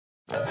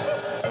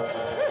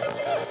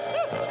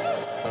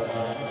A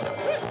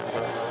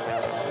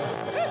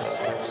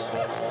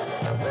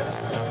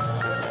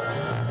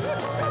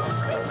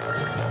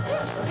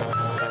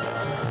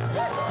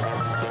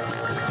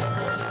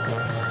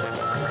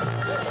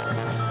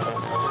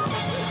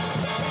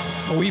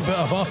wee bit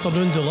of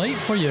afternoon delight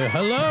for you.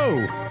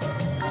 Hello.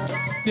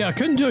 Yeah, I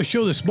couldn't do a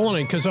show this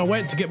morning because I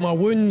went to get my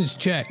wounds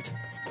checked.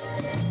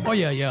 Oh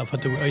yeah, I've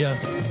had to. Oh yeah.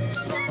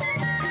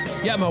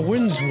 Yeah, my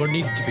wounds were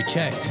needed to be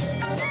checked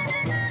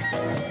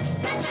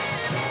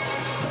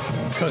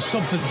because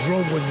something's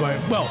wrong with my.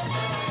 Well,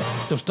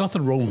 there's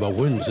nothing wrong with my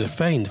wounds. They're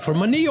fine. For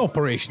my knee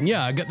operation,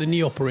 yeah, I got the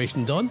knee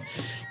operation done.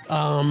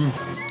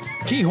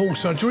 Keyhole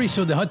surgery,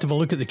 so they had to have a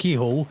look at the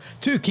keyhole.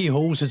 2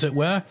 keyholes, as it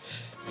were.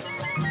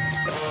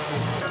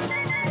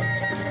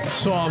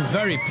 So I'm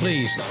very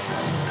pleased.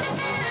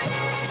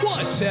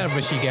 What a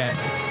service you get.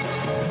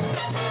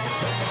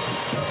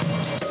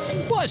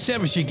 What a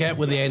service you get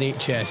with the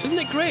NHS. Isn't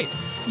it great?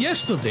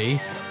 Yesterday,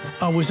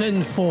 I was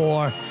in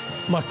for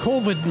my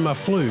COVID and my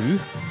flu,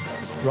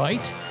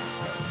 right?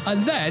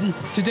 And then,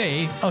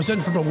 today, I was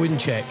in for my wound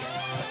check.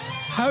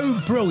 How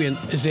brilliant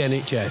is the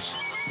NHS?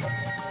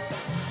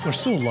 We're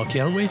so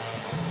lucky, aren't we?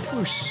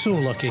 We're so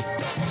lucky.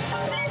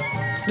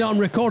 Now, I'm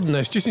recording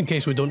this just in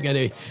case we don't get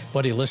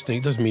anybody listening.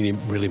 It doesn't mean it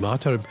really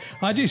matter.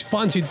 I just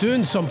fancied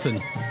doing something.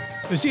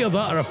 It was either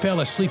that or I fell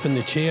asleep in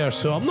the chair,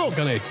 so I'm not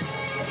gonna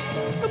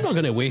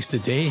waste the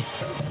day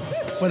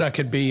when I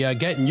could be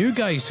getting you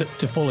guys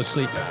to fall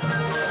asleep.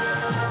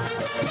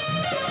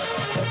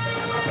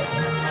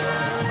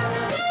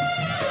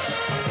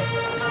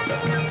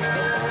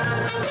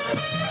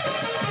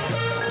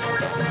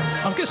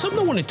 I've got something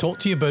I want to talk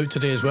to you about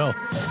today as well.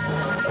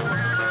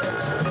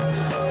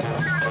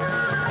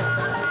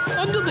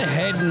 Under the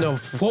heading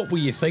of what were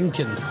you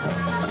thinking?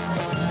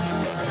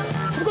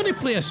 I'm going to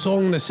play a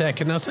song in a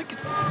second. I was thinking,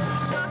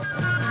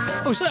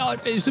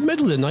 it's the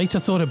middle of the night. I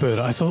thought about it.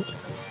 I thought,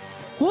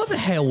 what the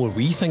hell were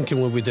we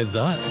thinking when we did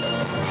that?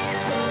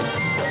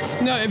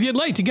 Now, if you'd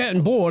like to get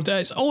on board,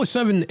 it's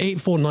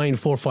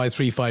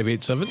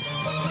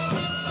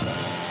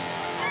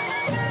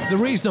 07849453587. The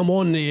reason I'm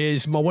on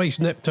is my wife's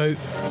nipped out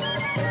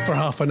for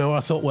half an hour.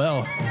 I thought,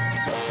 well,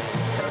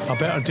 I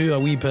better do a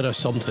wee bit of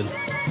something.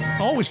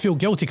 I always feel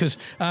guilty because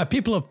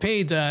people have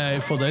paid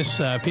for this.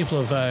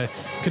 People have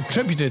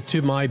contributed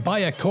to my buy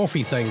a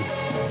coffee thing.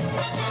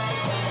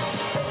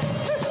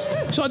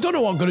 So I don't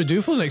know what I'm going to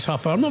do for the next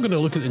half hour. I'm not going to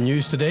look at the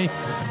news today.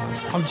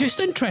 I'm just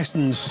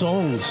interested in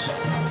songs.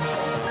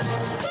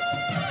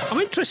 I'm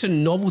interested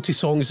in novelty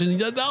songs, and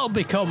that'll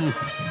become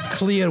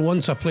clear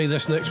once I play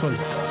this next one.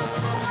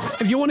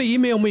 If you want to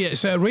email me,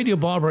 it's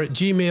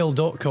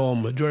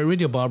radiobarbour@gmail.com.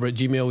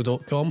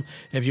 radiobarbour@gmail.com.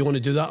 If you want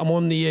to do that, I'm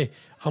on the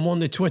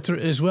Twitter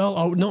as well.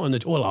 Oh, not on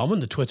the. Well, I'm on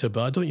the Twitter,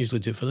 but I don't usually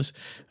do it for this.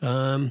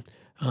 So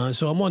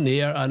I'm on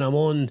there, and I'm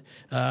on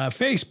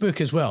Facebook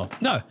as well.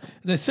 Now,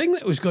 the thing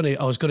that I was going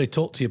to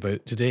talk to you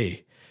about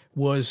today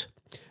was,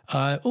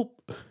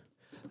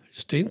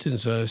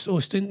 Stainton's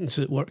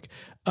at work.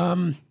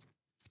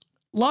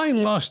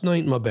 Lying last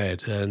night in my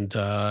bed, and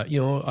I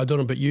don't know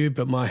about you,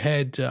 but my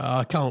head,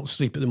 I can't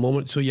sleep at the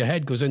moment. So your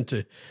head goes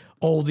into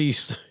all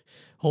these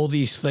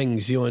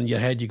things, in your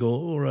head. You go,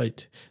 all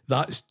right,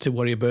 that's to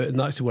worry about, and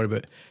that's to worry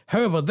about.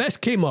 However, this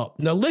came up.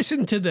 Now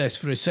listen to this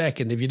for a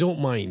second, if you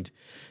don't mind.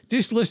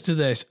 Just listen to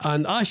this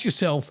and ask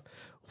yourself,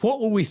 what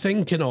were we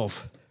thinking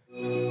of?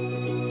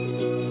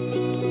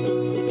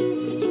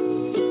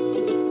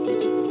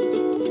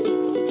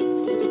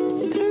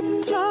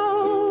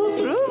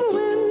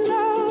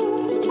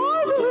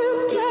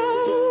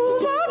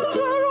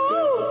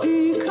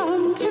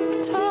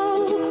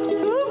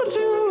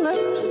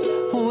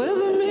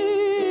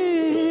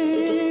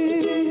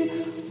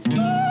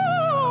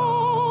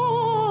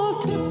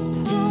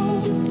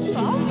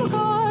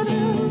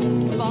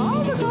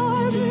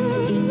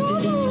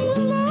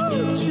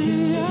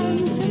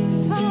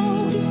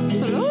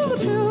 Through the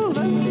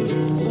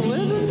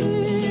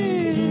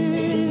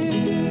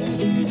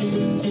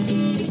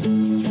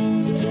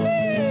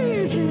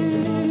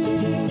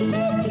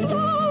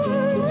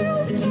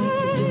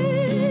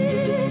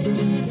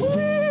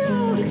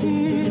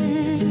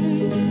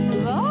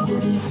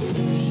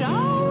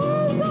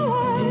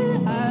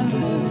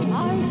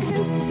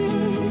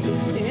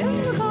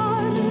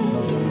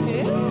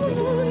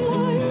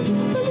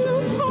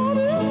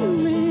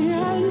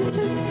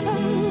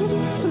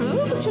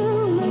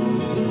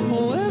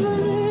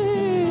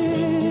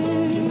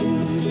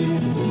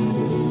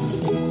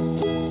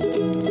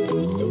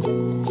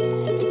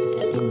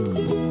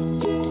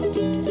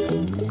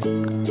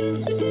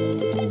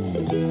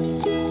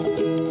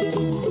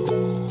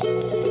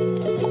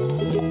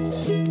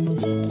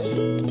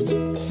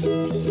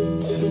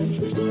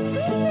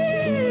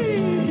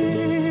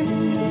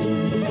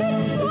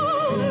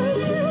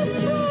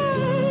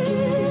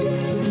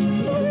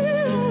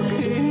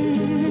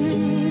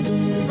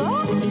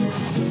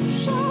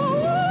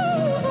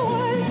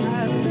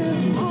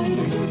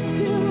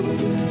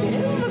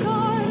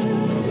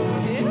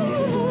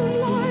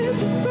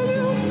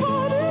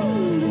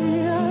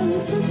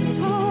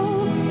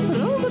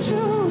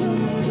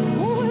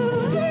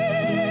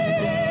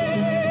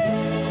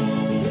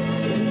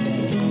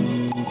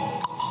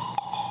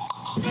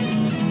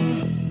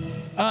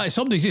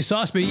Somebody just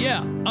asked me,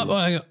 am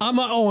I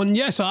on?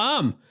 Yes, I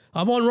am.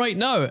 I'm on right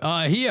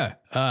now. Here.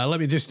 Let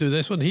me just do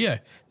this one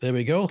here. There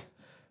we go.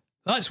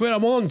 That's where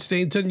I'm on,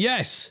 Stainton.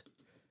 Yes.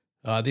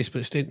 Now,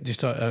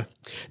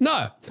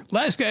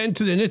 let's get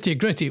into the nitty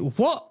gritty.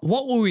 What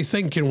were we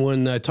thinking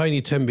when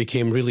Tiny Tim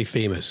became really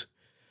famous?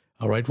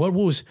 All right, what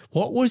was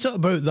it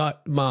about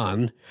that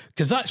man?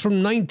 Because that's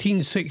from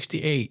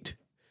 1968,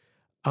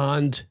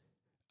 and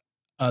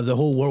the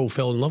whole world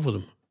fell in love with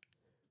him.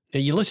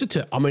 Now, you listen to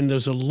it. I mean,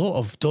 there's a lot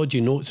of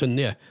dodgy notes in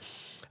there.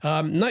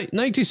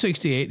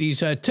 1968, he's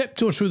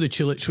Tiptoe Through the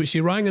Tulips, which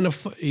he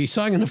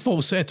sang in a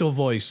falsetto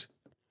voice.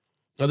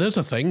 Now, there's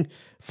a thing,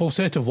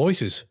 falsetto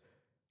voices.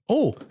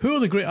 Oh, who are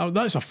the great...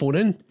 that's a phone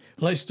in.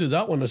 Let's do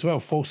that one as well.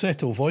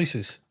 Falsetto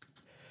voices.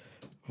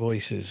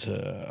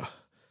 Falsetto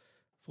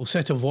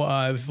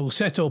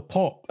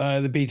pop.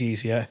 The Bee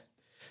Gees, yeah.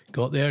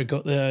 Got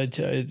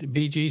the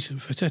Bee Gees.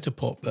 Falsetto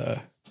pop.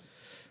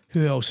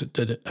 Who else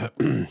did it?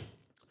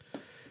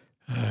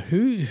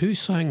 Who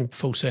sang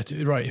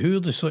falsetto? Right, who are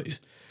the...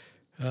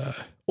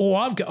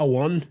 I've got a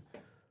one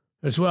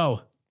as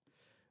well.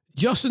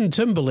 Justin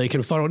Timberlake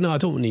and Pharrell. No, I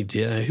don't need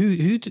the...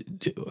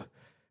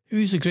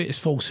 Who's the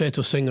greatest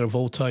falsetto singer of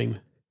all time?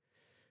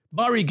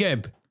 Barry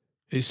Gibb,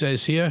 it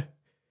says here.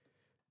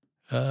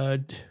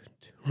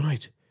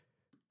 Right.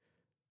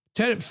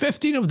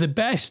 15 of the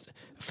best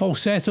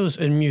falsettos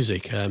in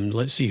music.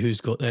 Let's see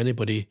who's got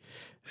anybody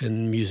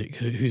in music.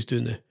 Who's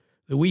doing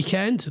the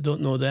Weeknd? I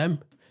don't know them.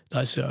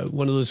 That's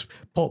one of those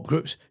pop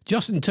groups.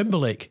 Justin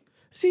Timberlake.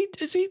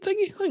 Is he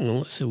thinking? Hang on,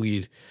 let's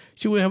see.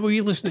 Should we have a wee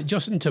listen to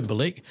Justin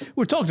Timberlake?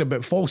 We're talking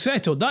about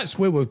falsetto. That's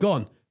where we've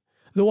gone.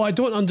 Though I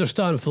don't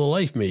understand for the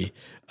life of me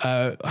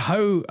how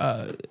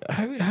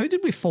did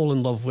we fall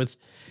in love with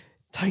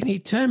Tiny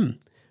Tim?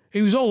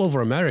 He was all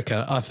over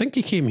America. I think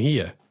he came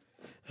here.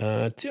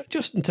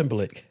 Justin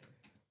Timberlake.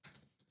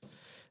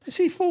 Is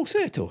he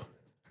falsetto?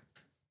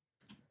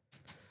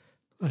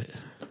 Right.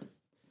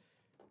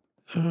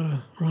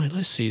 Right,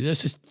 let's see.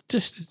 This is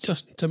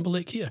Justin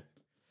Timberlake here.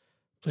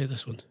 Play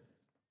this one.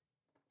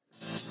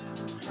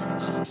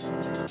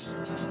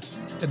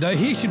 Now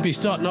he should be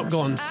starting up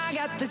going, I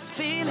got this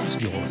feeling.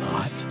 It's not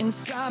that.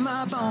 Inside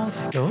my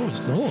bones. No,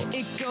 it's not.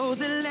 It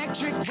goes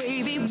electric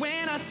wavy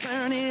when I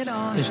turn it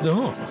on. It's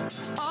not.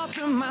 Off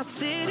from my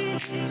city,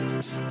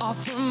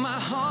 off from my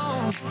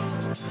home.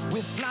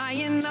 We're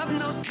flying up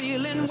no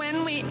ceiling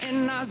when we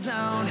in our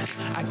zone.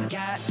 I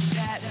got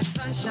that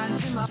sunshine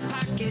in my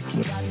pocket,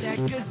 got that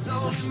good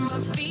soul in my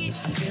feet.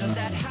 I feel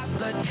that hot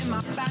blood in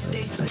my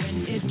body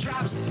when it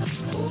drops.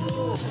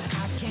 Ooh,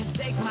 I can't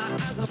take my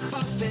eyes off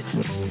of it,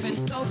 moving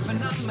so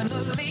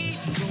phenomenally.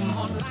 You're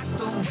more like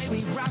the way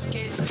we rock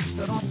it,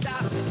 so don't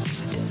stop.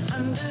 And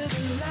under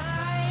the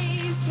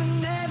lights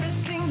when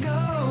everything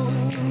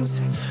goes,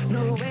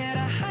 nowhere to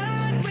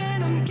hide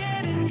when I'm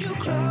getting you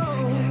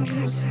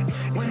close.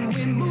 When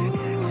we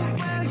move,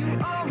 well, you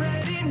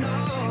already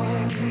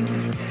know.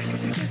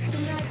 So just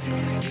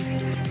imagine.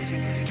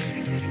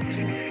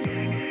 Nothing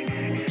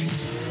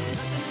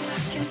I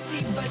can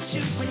see but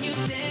you when you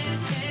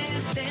dance,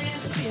 dance,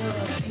 dance. Feel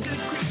good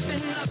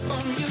creeping up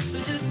on you, so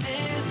just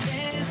dance,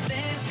 dance,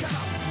 dance. Come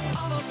on.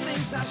 All those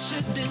things I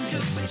shouldn't do,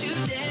 but you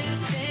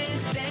dance,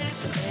 dance, dance.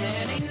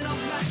 And ain't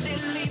nobody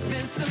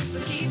leaving soon, so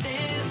keep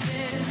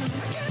dancing.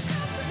 I can't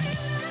stop the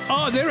feeling.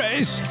 Oh, there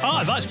it is.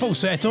 That's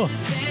falsetto.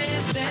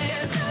 Dance,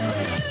 dance.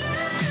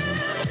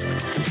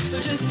 So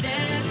just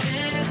dance,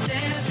 dance,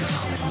 dance.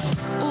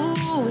 Come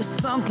on. Ooh, it's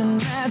something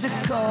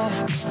magical.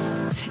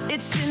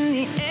 It's in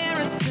the air,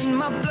 it's in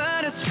my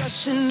blood, it's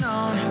rushing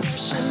on.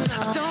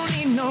 I don't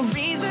need no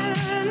reason,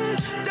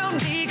 don't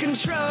need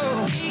control.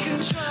 I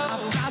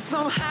fly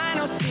so high,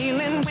 no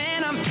ceiling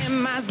when I'm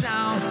in my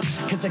zone.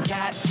 Cause I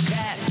got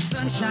that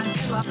sunshine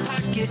in my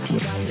pocket,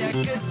 got that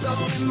good soul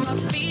in my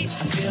feet.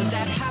 I feel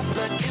that hot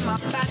blood in my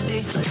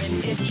body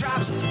when it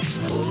drops.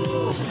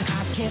 Ooh,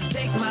 I can't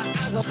take my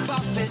eyes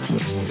off it,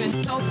 moving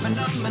so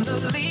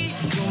phenomenally.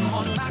 You're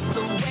more like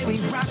the way we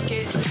rock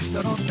it,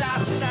 so don't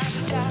stop, stop,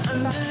 stop.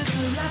 Under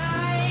the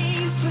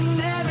lights when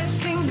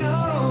everything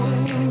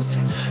goes,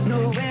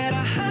 nowhere to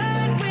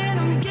hide when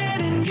I'm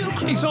getting you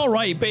close. He's all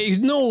right, but he's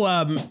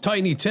no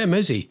Tiny Tim,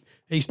 is he?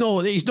 He's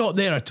not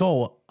there at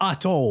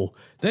all.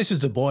 This is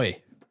the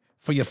boy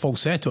for your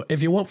falsetto.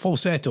 If you want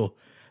falsetto,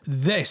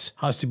 this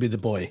has to be the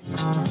boy.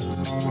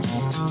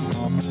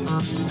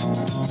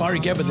 Barry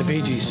Gibb and the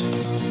Bee Gees.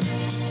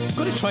 I've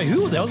got to try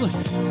who the other.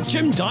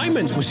 Jim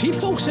Diamond, was he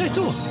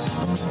falsetto?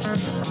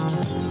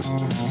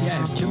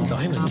 Yeah, Jim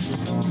Diamond.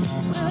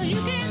 Well,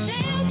 you can't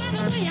tell by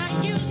the way I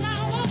use my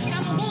walk.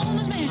 I'm a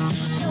woman's man,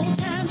 no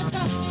time to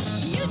talk.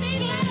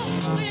 Music loud,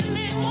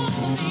 women walk,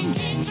 being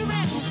kicked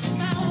around since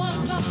I was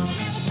born.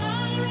 Never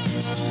tolerate,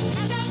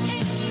 that's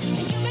okay.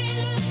 And you may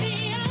look the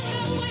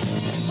other way,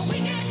 but we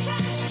can try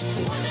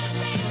to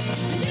understand.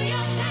 The New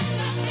York Times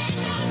are big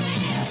on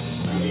man.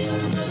 Whether you're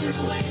a brother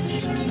away,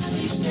 you're not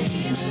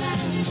staying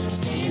alive,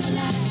 staying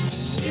alive.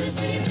 Feel the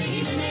city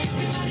breathing,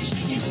 everybody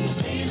shaking,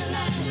 staying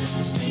alive,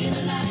 staying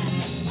alive.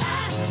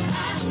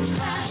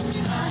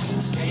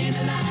 Staying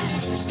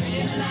alive,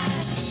 staying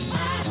alive.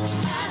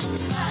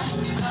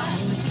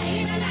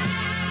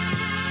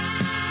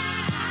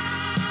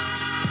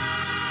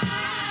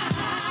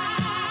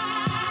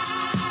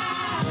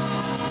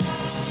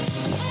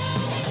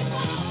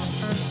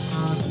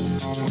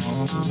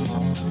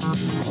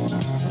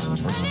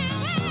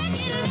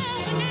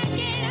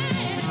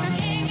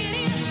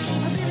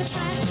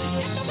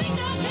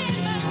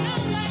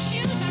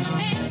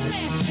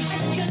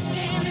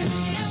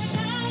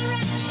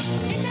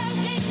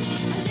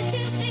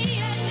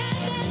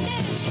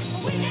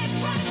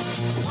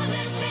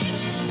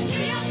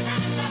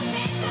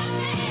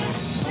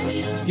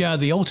 Yeah,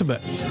 the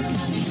ultimate.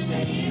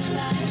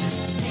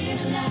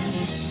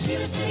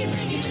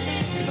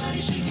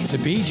 The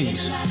Bee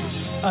Gees.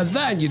 And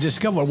then you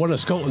discover one of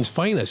Scotland's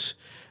finest,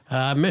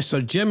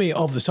 Mr. Jimmy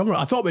of the Summer.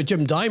 I thought about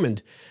Jim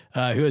Diamond,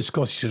 who is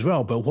Scottish as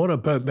well, but what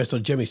about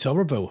Mr. Jimmy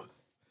Somerville?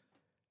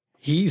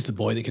 He's the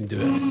boy that can do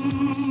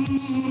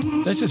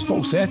it. This is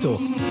falsetto.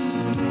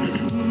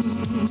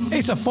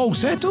 It's a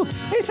falsetto.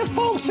 It's a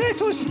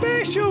falsetto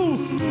special.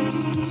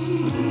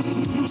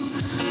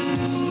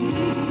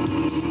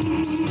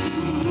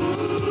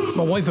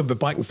 My wife will be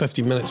back in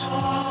 15 minutes.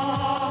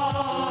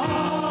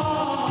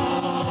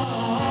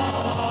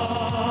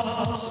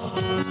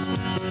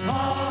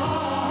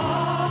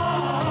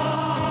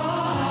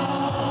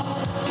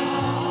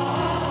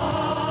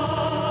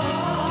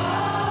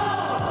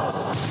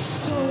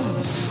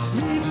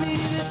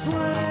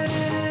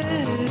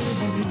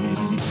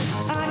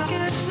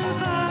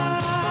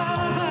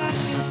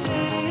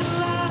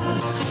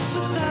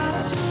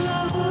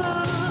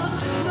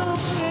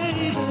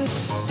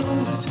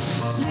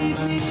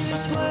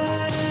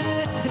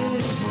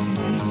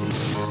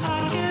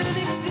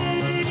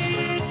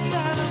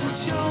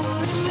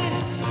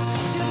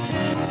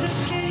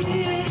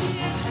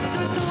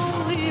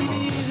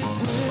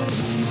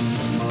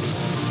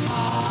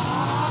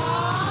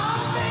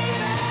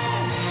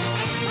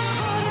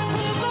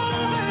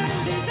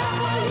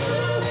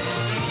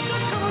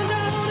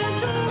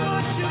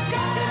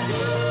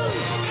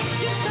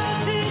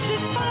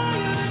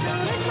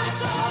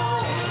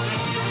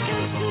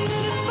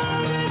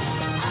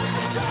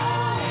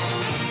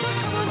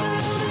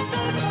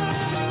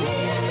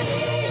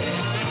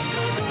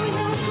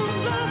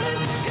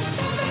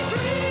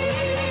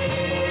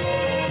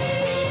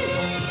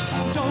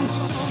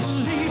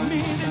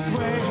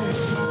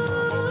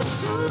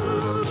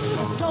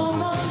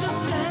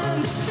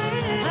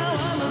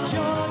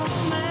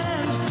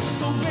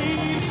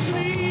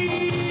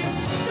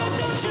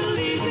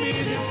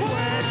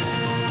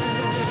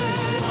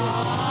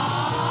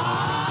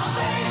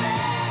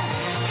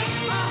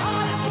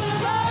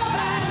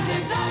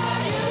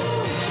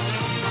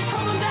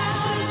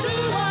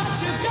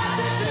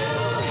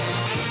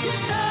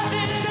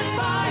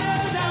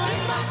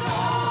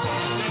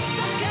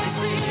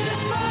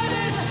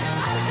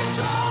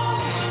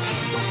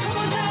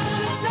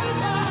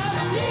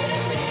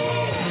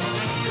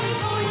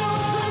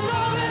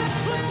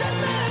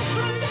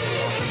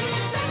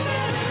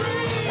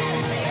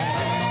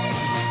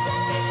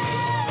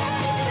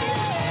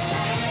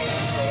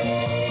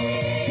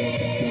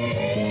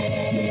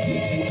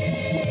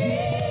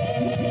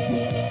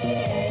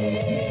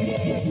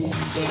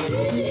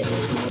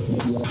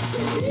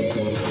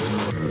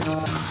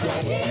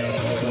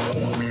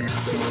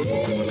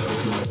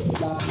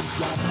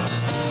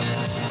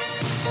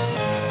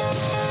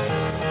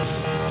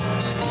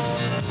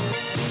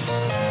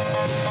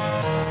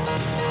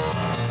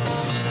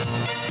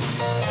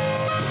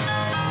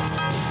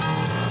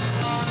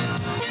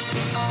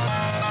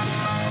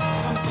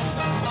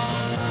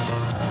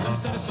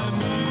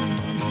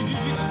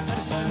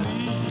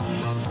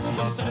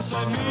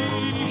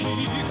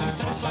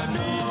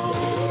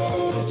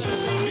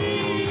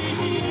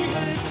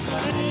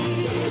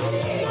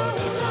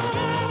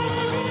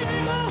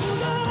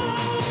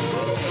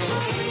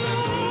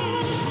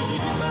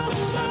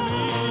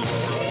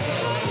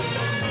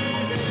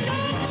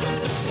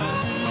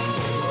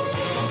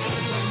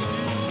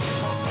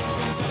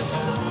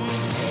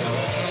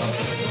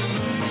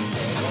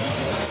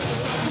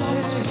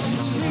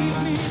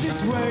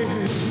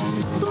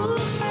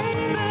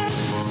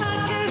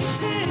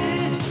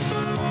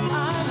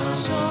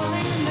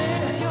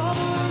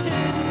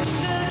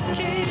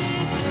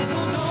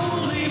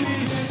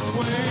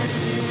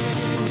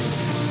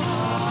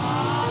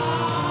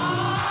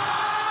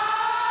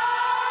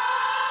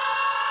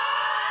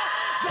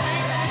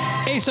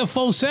 It's a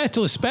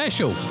falsetto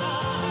special.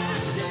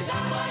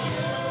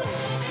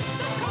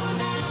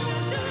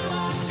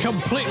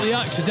 Completely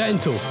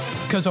accidental,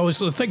 because I was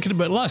thinking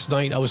about last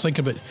night. I was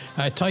thinking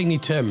about Tiny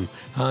Tim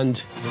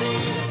and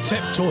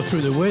Tiptoe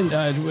Through the Wind,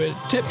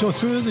 Tiptoe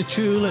Through the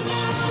Tulips.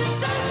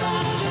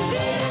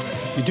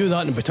 You do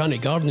that in the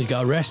Botanic Gardens, you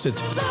get arrested.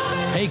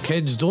 Hey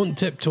kids, don't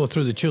tiptoe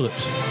through the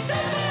tulips.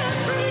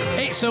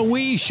 It's a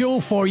wee show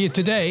for you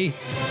today,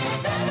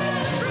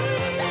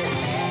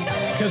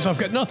 because I've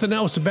got nothing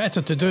else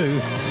better to do.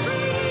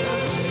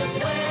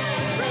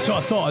 So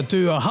I thought I'd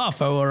do a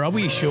half hour, a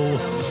wee show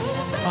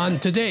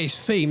And today's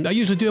theme, I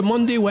usually do a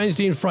Monday,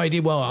 Wednesday and Friday.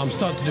 Well, I'm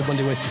starting to do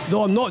Monday, Wednesday.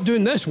 Though I'm not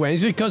doing this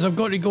Wednesday because I've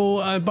got to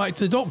go back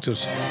to the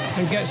doctors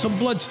and get some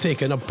bloods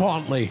taken.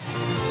 Apparently,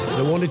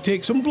 they want to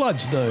take some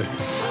bloods now.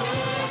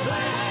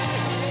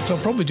 So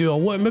I'll probably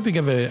maybe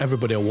give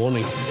everybody a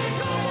warning.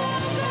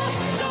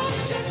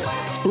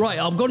 Right,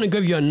 I'm going to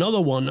give you another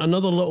one,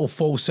 another little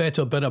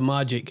falsetto bit of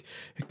magic,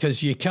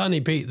 because you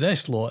can't beat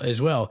this lot as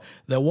well.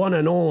 The one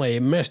and only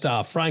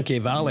Mr. Frankie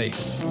Valli.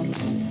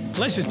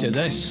 Listen to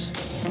this.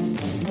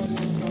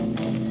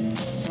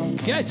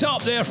 Get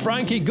up there,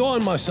 Frankie. Go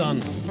on, my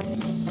son.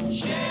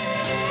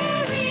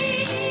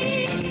 Sherry,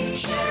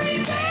 Sherry,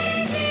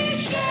 baby,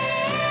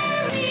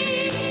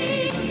 Sherry,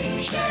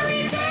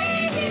 Sherry,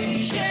 baby,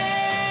 Sherry,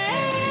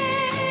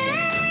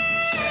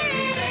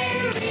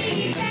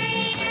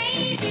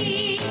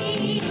 baby,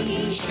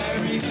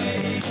 Sherry,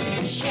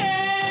 baby, Sherry,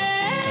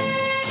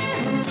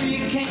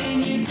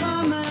 can you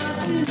come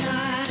out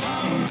tonight?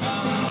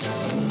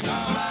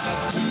 Come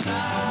out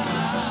tonight.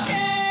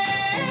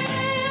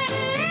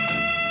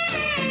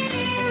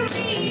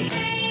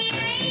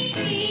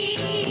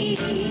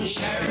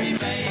 Sherry,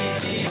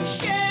 baby,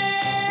 Sherry,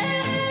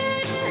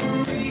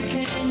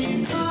 can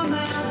you come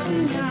out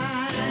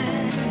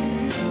tonight?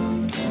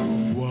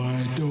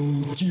 Why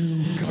don't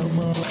you come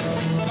out?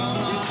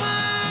 Come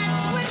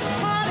out with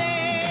party.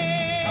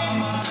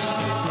 Come out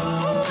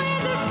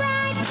where the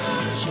bright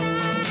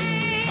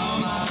sunshine.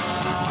 Come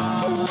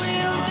out.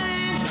 We'll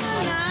dance the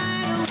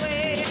night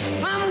away.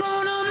 I'm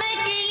gonna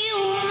make you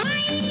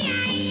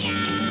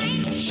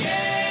mine.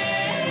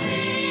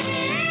 Sherry,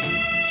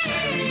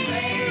 Sherry,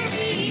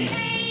 baby.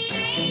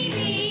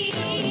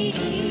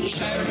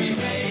 Sherry,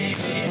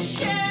 baby,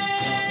 Sherry,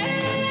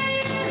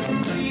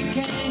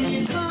 can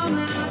you come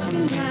out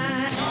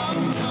tonight?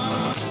 Come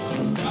out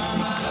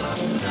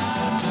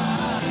tonight.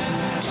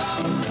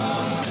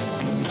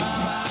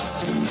 Come out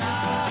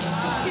tonight.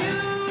 You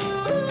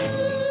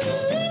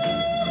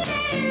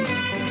better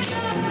ask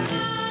your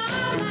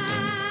mama.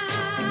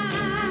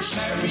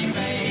 Sherry,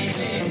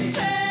 baby,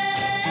 tell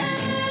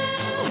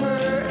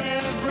her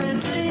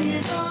everything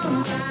is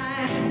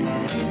alright.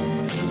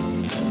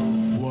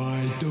 Why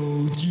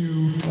don't you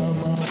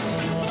come out?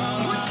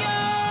 Put your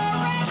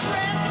red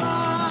dress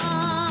on.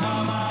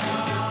 Come out.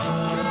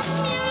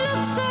 You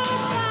look so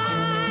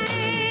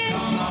fine.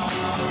 Come out.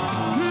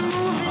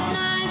 Move it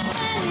nice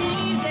and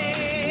easy.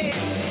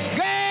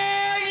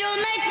 Girl,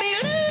 you'll make me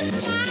lose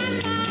my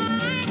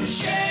mind.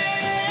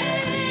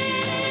 Sherry,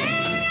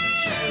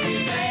 Sherry,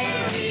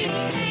 baby,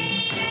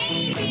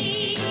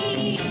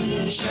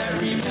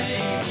 Sherry,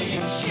 baby,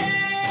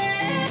 Sherry,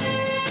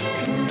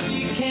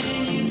 can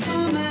you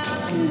come out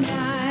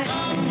tonight?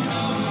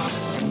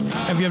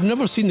 If you've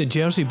never seen the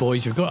Jersey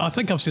Boys, I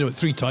think I've seen it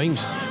 3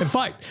 times. In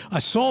fact, I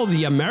saw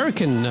the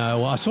American,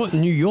 I saw it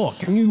in New York,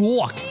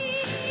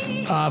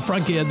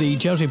 Frankie and the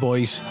Jersey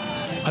Boys.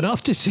 And I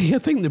have to say, I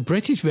think the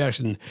British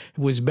version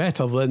was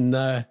better than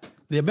the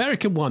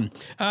American one.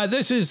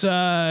 This is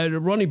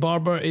Ronnie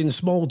Barbour in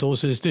small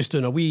doses, just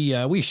doing a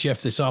wee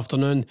shift this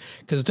afternoon,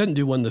 because I didn't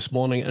do one this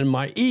morning, and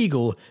my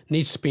ego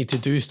needs me to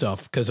do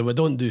stuff, because if I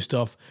don't do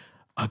stuff,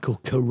 I go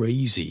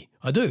crazy.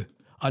 I do.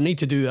 I need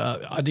to do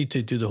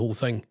the whole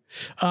thing.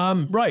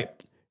 Right,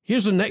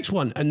 here's the next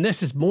one, and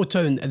this is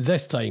Motown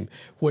this time,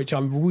 which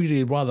I'm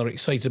really rather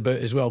excited about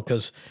as well,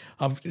 because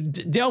I've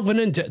delving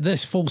into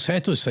this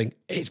falsetto thing.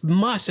 It's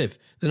massive,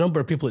 the number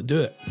of people that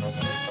do it.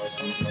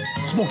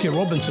 Smokey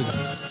Robinson.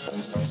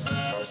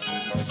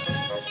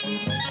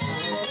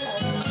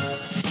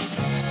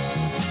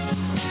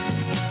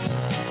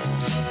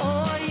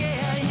 Oh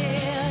yeah,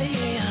 yeah,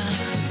 yeah.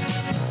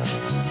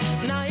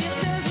 Now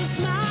if there's a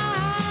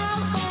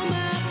smile on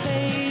my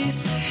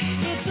face,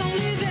 it's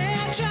only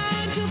there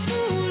trying to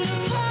fool the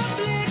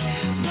public.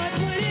 But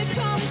when it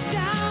comes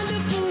down to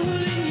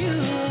fooling you,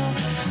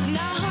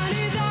 now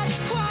honey, that's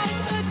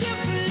quite a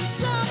different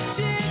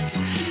subject.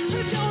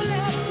 But don't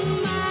let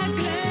my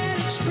glad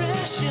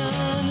expression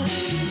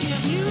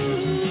give you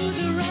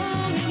the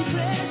wrong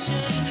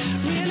impression.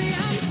 Really,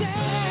 I'm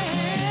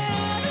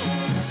sad,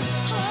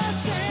 oh,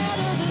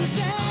 sadder than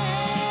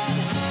sad.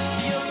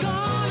 You're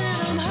gone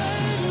and I'm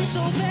hurting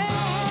so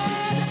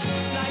bad.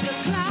 Like a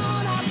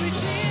clown, I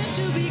pretend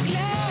to be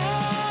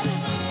glad.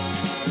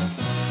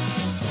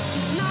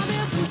 Now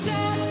there's some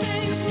sad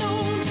things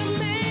known to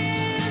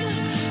men,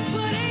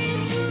 but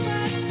ain't too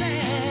much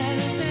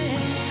sadder than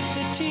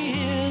the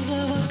tears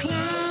of a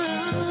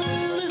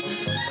clown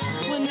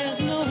when there's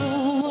no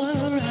one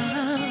around.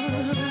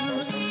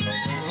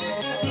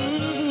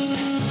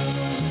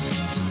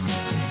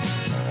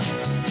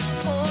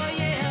 Oh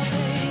yeah,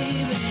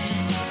 baby.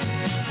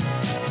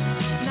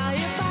 Now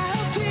if I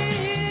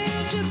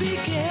appear to be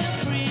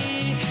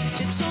carefree,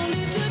 it's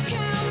only to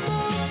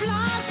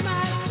camouflage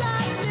my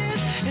sadness.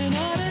 In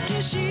order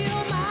to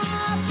shield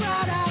my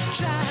pride, I've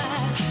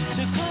tried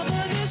to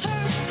cover this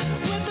hurt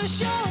with a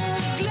show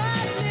of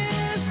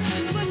gladness.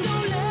 But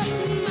don't let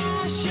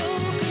my show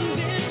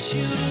convince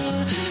you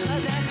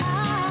that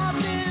I've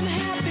been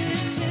happy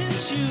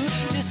since you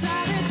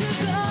decided to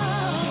go.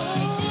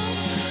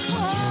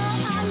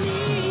 Oh, I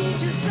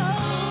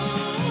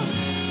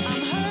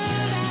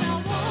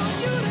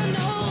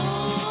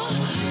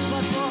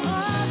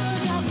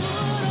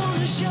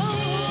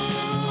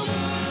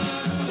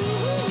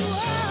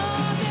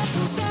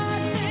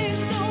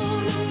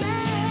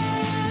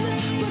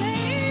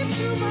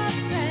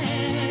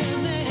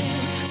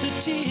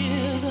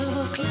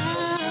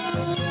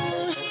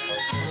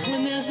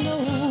there's no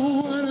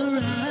one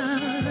around.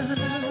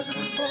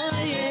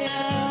 Oh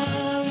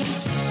yeah,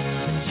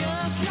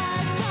 just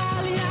like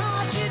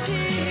Pagliacci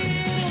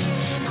did.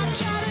 I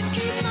try to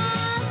keep my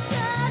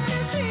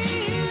sadness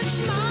hid,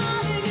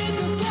 smiling in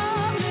the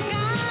public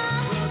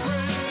eye,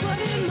 but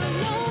in my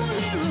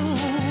lonely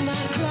room I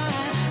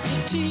cry the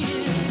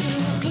tears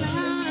of a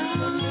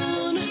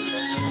clown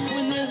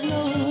when there's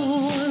no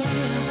one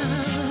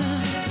around.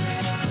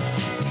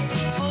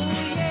 Oh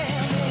yeah,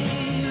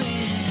 baby.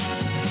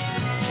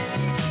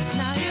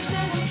 Now if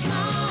there's a smile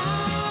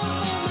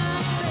on my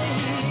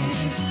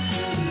face,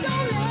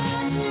 don't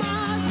let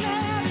my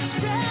glad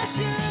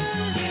expression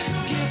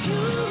give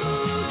you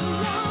the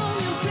wrong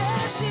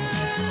impression.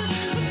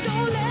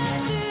 Don't let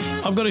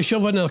this I'm going to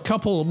shove in a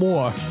couple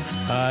more,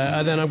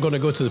 and then I'm going to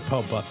go to the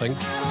pub, I think.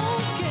 I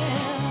don't care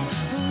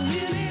who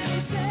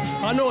really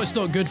said I know it's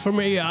not good for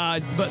me,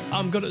 but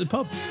I'm going to the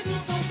pub. me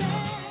so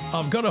bad.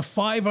 I've got a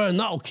fiver, and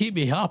that'll keep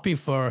me happy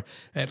for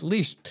at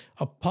least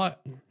a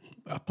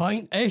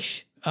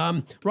pint-ish.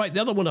 Right,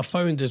 the other one I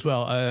found as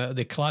well,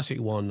 the classic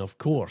one, of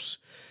course.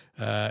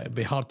 It'd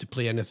be hard to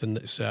play anything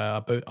that's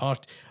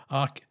about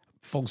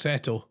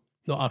falsetto,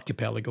 not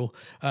archipelago,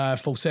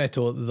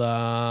 falsetto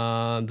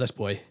than this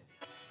boy.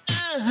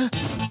 You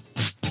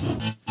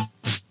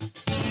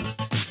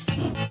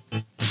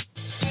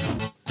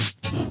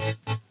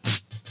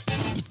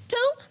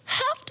don't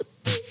have to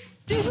be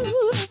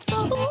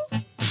beautiful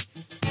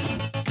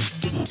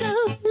to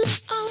turn me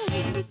on.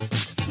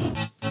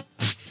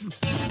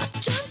 I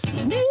just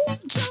need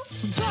your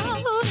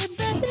body,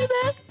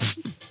 baby,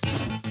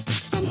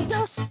 from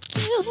dusk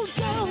till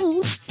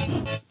dawn.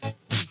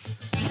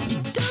 You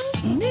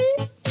don't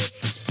need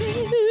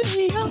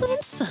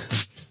experience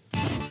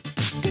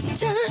to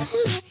turn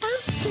me out.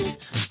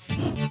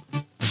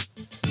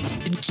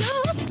 You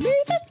just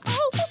leave it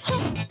all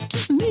up to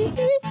me.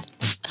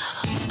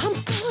 I'm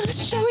gonna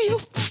show you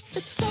what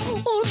it's all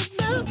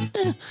about.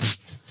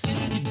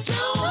 You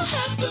don't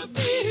have to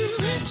be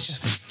rich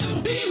to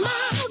be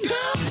my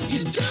girl.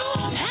 You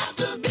don't have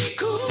to be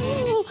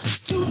cool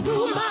to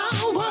rule my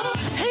world.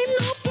 Ain't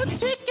no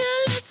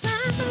particular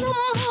sign I'm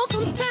more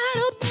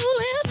compatible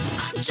with.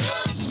 I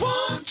just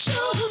want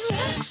your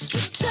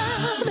extra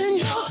time and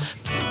your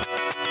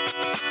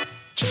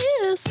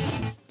kiss.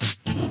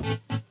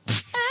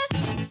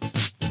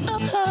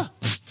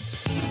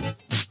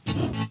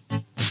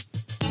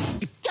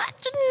 You got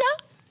to know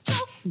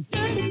your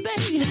dirty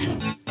baby.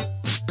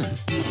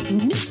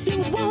 And if you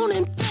won't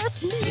impress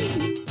me,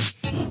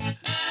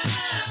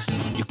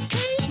 you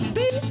can't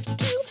be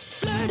too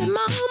flirty,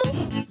 mama.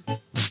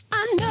 I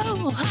know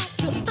how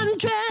to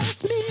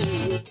undress me.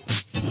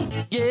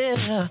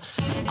 Yeah,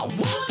 I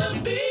wanna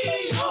be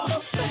your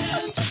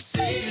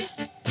fantasy.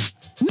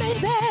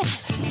 Maybe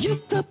you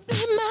could be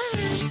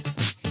mine.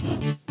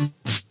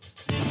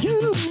 You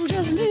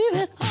just leave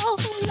it all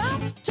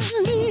up to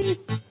me.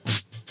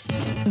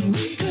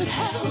 We could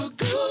have a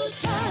good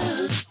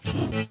time.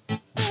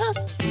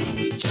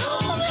 You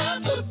don't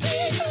have to be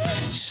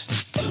rich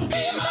to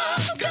be my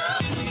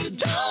girl. You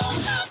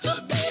don't have to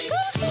be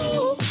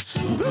cool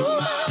to rule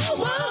my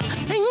world.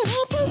 Ain't no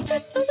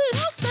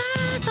particular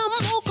sign I'm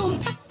more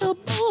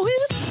compatible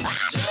with. I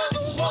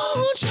just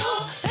want your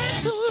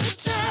extra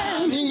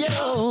time and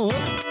your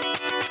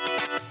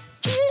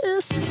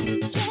kiss.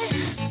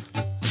 Yes.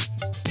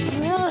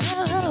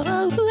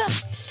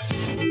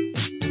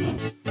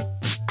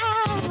 I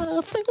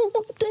think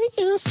we'll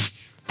dance.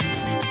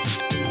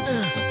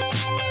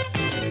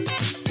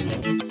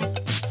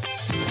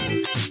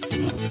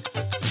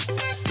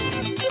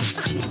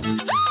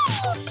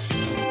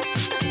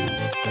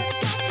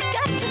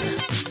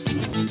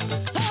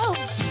 Oh,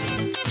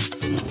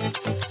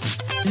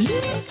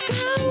 look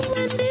out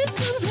when this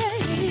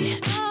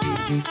parade.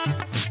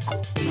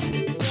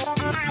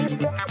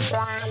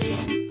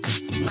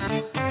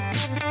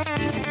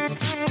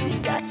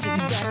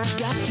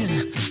 Gotcha.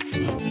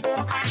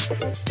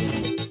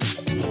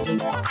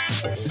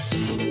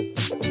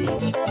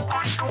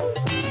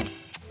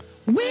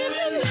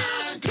 Women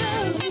like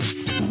girls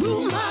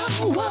rule my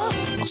world.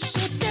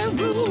 So they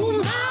rule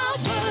my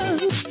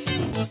world.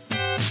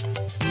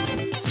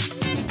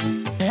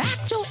 At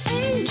your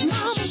age,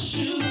 mama,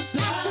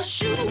 not your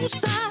shoe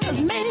size.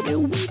 Maybe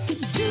we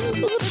could do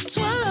the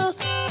twirl.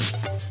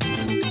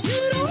 You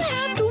don't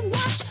have to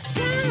watch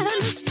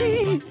Dynasty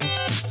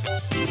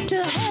to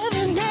have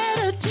an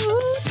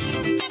attitude.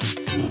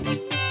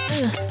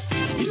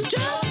 You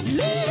just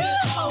leave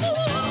it all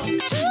up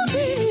to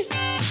me.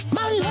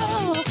 My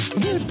love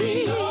will be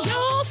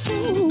your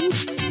food.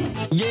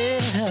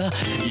 Yeah,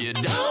 you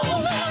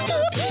don't have to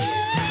be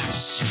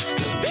rich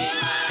to be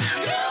my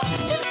girl.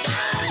 You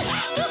don't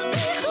have to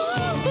be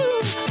cool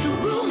to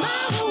rule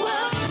my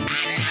world.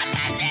 I'm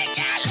not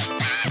ridiculous.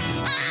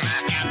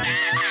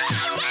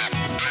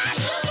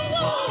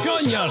 Go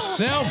on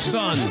yourself,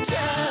 son.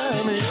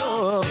 Time,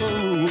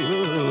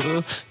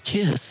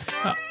 kiss.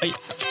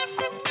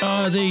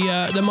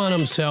 The man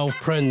himself,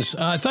 Prince.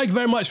 Thank you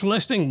very much for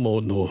listening. Well,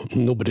 no,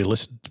 nobody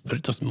listened, but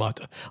it doesn't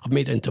matter. I've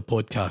made it into a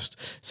podcast,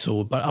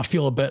 but I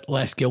feel a bit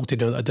less guilty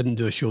now that I didn't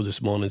do a show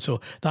this morning.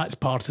 So that's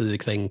part of the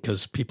thing,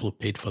 because people have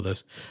paid for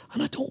this,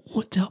 and I don't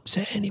want to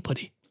upset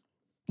anybody.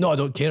 No, I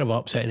don't care if I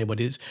upset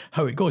anybody. It's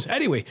how it goes.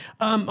 Anyway,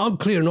 I'm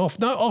clearing off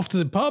now. Off to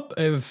the pub.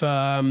 If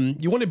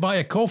you want to buy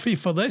a coffee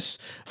for this,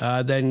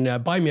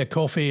 then buy me a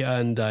coffee,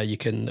 and you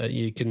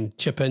can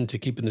chip in to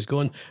keeping this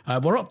going.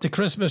 We're up to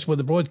Christmas with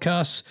the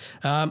broadcasts.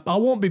 I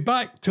won't be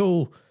back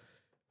till.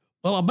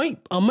 Well,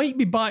 I might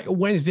be back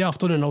Wednesday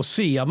afternoon. I'll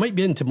see. I might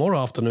be in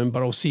tomorrow afternoon,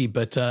 but I'll see.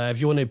 But if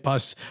you want to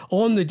pass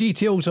on the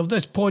details of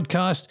this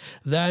podcast,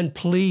 then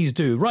please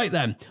do. Right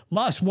then,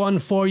 last one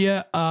for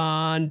you,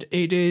 and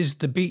it is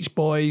the Beach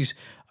Boys.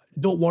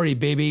 Don't worry,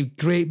 baby.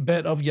 Great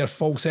bit of your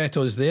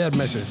falsettos there,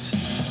 missus.